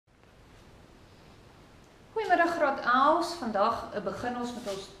Goeiemiddag graad 11, vandag begin ons met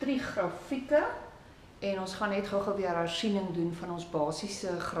ons Trig grafieke en ons gaan net gou weer hersiening doen van ons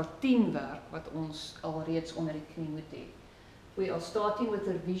basiese graad 10 werk wat ons alreeds onder die knie moet hê. We are starting with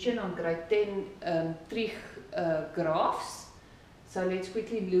a revision on grade 10 Trig graphs. So let's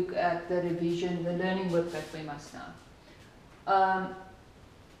quickly look at the revision, the learning work that we must know.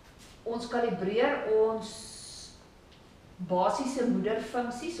 Ons kalibreer ons basiese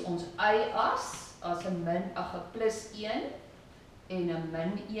moederfunksies, ons y-as as 'n plus 1 en 'n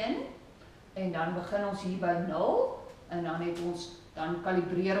min 1 en dan begin ons hier by 0 en dan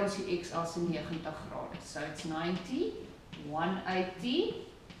kalibreer ons die x-as in 90 grade. So it's 90, 180,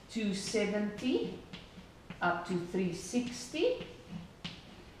 270 up to 360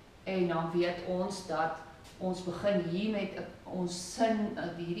 en dan weet ons dat ons begin hier met ons sin,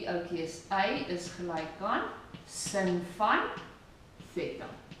 hierdie ouetjie is y is gelyk aan sin van theta.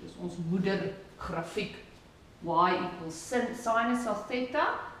 Dus ons moedergrafiek y equals sinus of theta.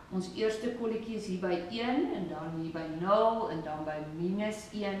 Ons eerste kolletjie is hier by 1 en dan hier by 0 en dan by minus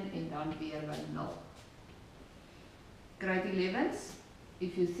 1 en dan weer by 0. Grade 11s,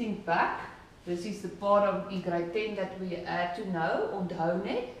 if you think back, this is the part of in grade 10 that we had to know, onthou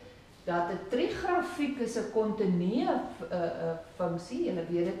net, dat 'n Trig-grafiek is 'n kontinue funksie, julle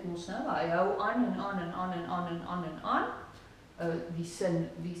weet dit mos nou, hy hou aan en aan en aan en aan en aan en aan. Die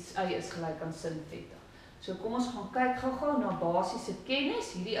y is gelyk aan sin theta. So kom ons gaan kyk gou-gou na basiese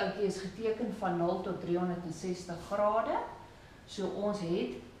kennis. Hierdie ouetjie is geteken van 0 tot 360 grade. So ons het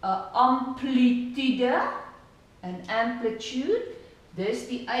 'n amplitude, 'n amplitude. Dis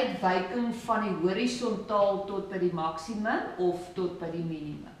die uitwyking van die horisontaal tot by die maksimum of tot by die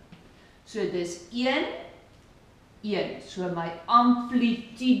minimum. So dis 1, 1. So my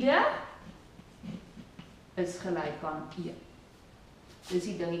amplitude is gelyk aan 1. Dis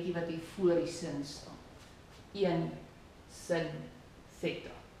die dingetjie wat hier voor die sin staan. 1 sin theta.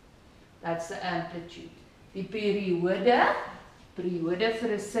 That's the amplitude. Die periode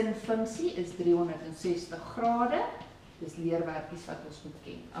vir 'n sinfunksie is 360 grade. Dis leerwerkies wat ons moet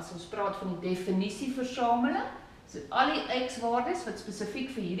ken. As ons praat van die definisieversameling, is dit al die x-waardes wat spesifiek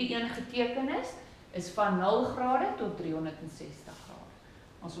vir hierdie een geteken is van 0 grade tot 360 grade.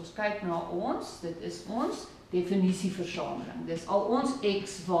 As ons kyk na dit is ons definisieversameling. Dis al ons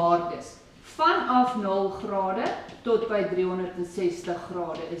x-waardes. Vanaf 0 grade tot by 360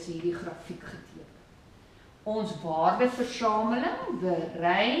 grade is hierdie grafiek geteken. Ons waardeversameling, the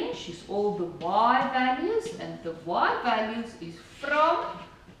range is all the y values and the y values is from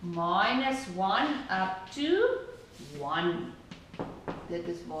 -1 up to 1. Dit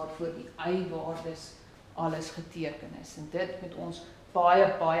is waarvoor die y-waardes alles geteken is. En dit moet ons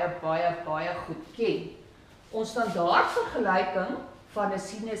baie goed ken. Ons standaardvergelyking van 'n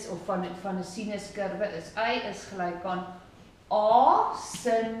sinus of van 'n sinuskurwe is y is gelyk aan a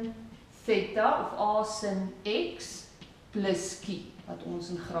sin theta of a sin x plus q, wat ons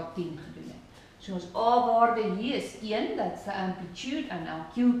in graad 10 gedoen het. So ons a-waarde hier is 1, that's the amplitude, and our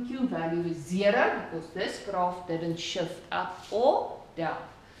q value is 0, because this graph didn't shift up or down.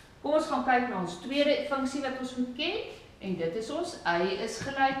 Kom ons gaan kyk na ons tweede funksie wat ons moet ken, en dit is ons y is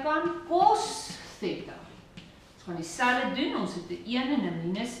gelyk aan cos theta. Ons gaan dieselfde doen, ons het 'n 1 en 'n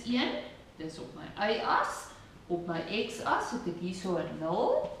minus 1, dis op my y-as, op my x-as het ek hierso 'n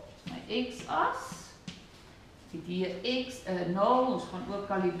 0, my x-as, het hier x, 0, ons gaan ook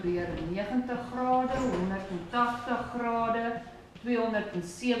kalibreer 90 grade, 180 grade,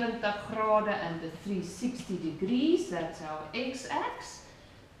 270 grade and the 360 degrees, that's our x-axis.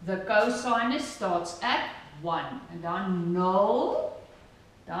 The cosinus starts at 1, en dan 0,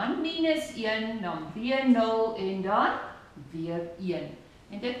 dan minus 1, dan weer 0 en dan weer 1.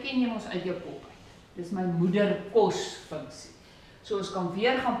 En dit ken jy ons uit jou kop uit. Dis my moederkosfunksie. So ons kan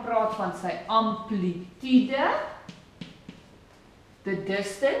weer gaan praat van sy amplitude, the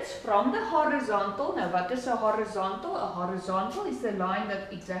distance from the horizontal. Nou wat is 'n horizontal? 'n horizontal is the line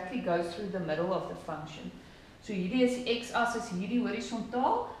that exactly goes through the middle of the function. So hierdie is die x-as is hierdie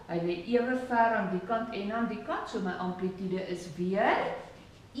horisontaal, hy lê ewe ver aan die kant en aan die kant, so my amplitude is weer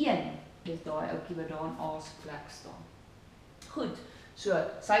 1. Dis daai ouetjie wat daar in a se plek staan. Goed, so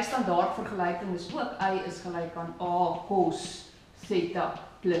sy standaardvergelyking is ook y is gelyk aan a cos theta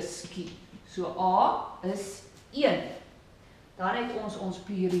plus q. So a is 1. Dan het ons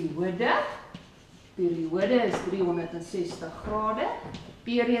periode. Periode is 360 grade.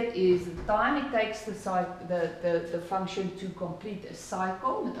 Period is the time it takes the function to complete a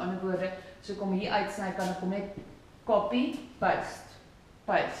cycle. Met ander woorde, so kom hier uitsny, kan ek hom net copy, paste,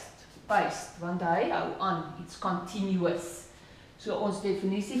 want hy hou aan, it's continuous. So ons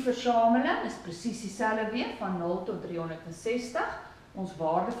definisieversameling is presies dieselfde weer, van 0 tot 360. Ons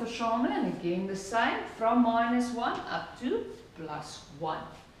waardeversameling, again the same, from -1 up to +1.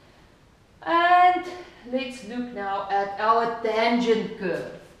 And let's look now at our tangent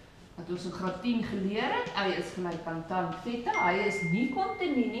curve. Wat ons in graad 10 geleer het, hy is gelyk aan tan theta, hy is nie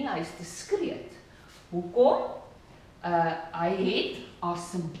continu nie, hy is diskreet. Hoekom? Hy het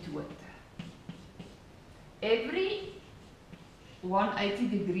asymptote. Every 180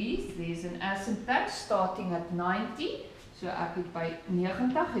 degrees, there's an asymptote starting at 90. So ek het by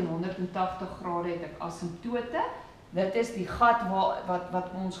 90 en 180 grade het ek asymptote. Dit is die gat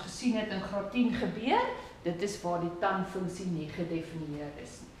wat ons gesien het in graad 10 gebeur. Dit is waar die tan-funksie nie gedefinieer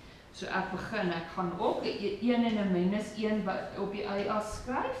is nie. So ek gaan ook 'n en 'n -1 op die y-as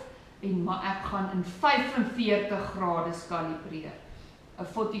skryf, maar ek gaan in 45 grade kalibreer.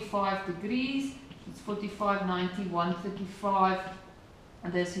 45 degrees, it's 45, 90, 135,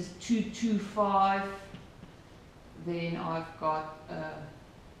 and this is 225. Then I've got,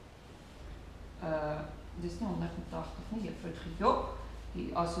 dis nie 180 nie, jy vergeet ook,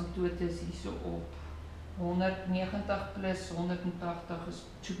 die asymptote is hier so op 190 plus 180 is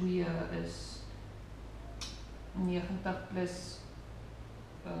 2, is 90 plus,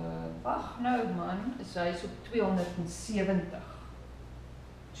 wag nou man, is hy is op 270,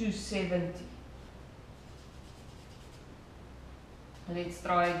 270. Let's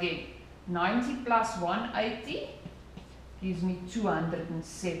try again. 90 plus 180 gives me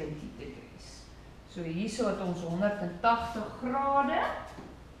 270 degrees. So hierso het ons 180 grade.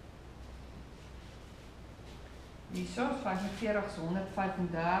 Hierso is 45 is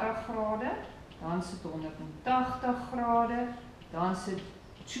 135 grade. Dan sit 180 grade. Dan sit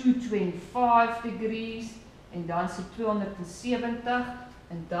 225 degrees. En dan sit 270.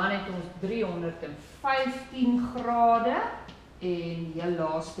 En dan het ons 315 grade. En die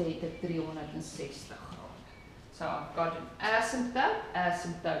laaste het ek 360 grade. So I've got an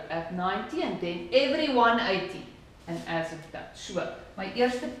asymptote at 90 and then every 180 an asymptote. So, my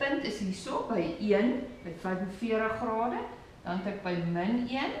eerste punt is hierso by 1, by 45 grade. Dan het ek by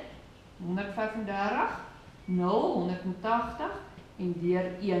 -1, 135, 0, 180 en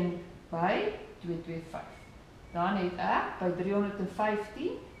weer 1 by 225. Dan het ek by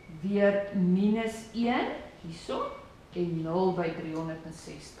 315 weer -1 hierso. En 0 by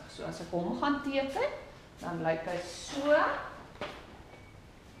 360. So as ek hom gaan teken, dan lyk hy so.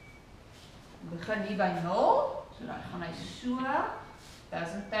 Begin hier by 0, so dan gaan hy so.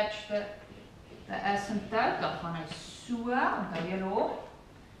 Doesn't touch the asymptote, dan gaan hy so, onthou julle hom.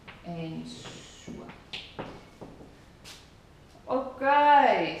 En so.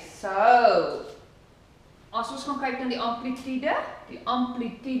 Okay, so. As ons gaan kyk na die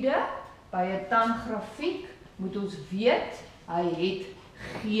amplitude by 'n tan-grafiek, moet ons weet, hy het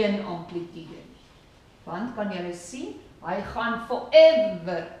geen amplitude nie. Want kan julle sien, hy gaan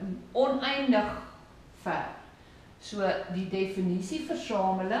forever, oneindig ver. So die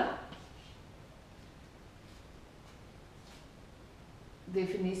definisieversameling,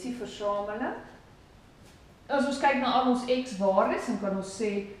 as ons kyk na al ons x-waardes, dan kan ons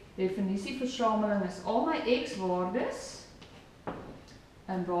sê, definisieversameling is al my x-waardes,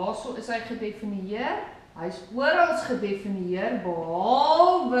 en waarso is hy gedefinieer? Hy is orals gedefinieer,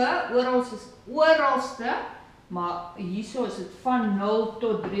 behalwe, orals is oralste, maar hierso is dit van 0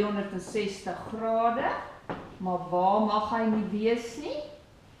 tot 360 grade, maar waar mag hy nie wees nie?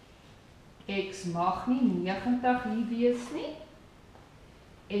 X mag nie 90 hier wees nie,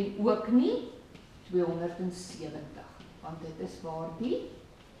 en ook nie 270, want dit is waar die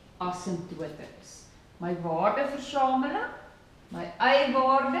asymptote is. My waardeversameling, my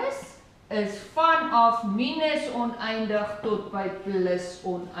y-waardes, is vanaf minus oneindig tot by plus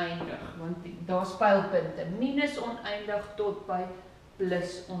oneindig, want daar is pylpunte, minus oneindig tot by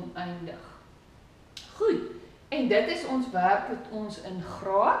plus oneindig. Goed, en dit is ons werk wat ons in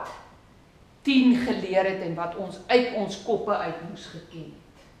graad 10 geleer het en wat ons uit ons koppe uit moes geken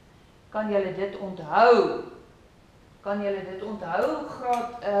het. Kan julle dit onthou?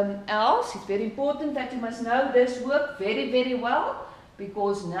 Graad 11, it's very important that you must know this work very, very well,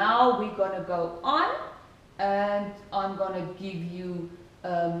 because now we're going to go on and I'm going to give you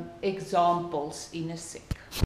examples in a sec.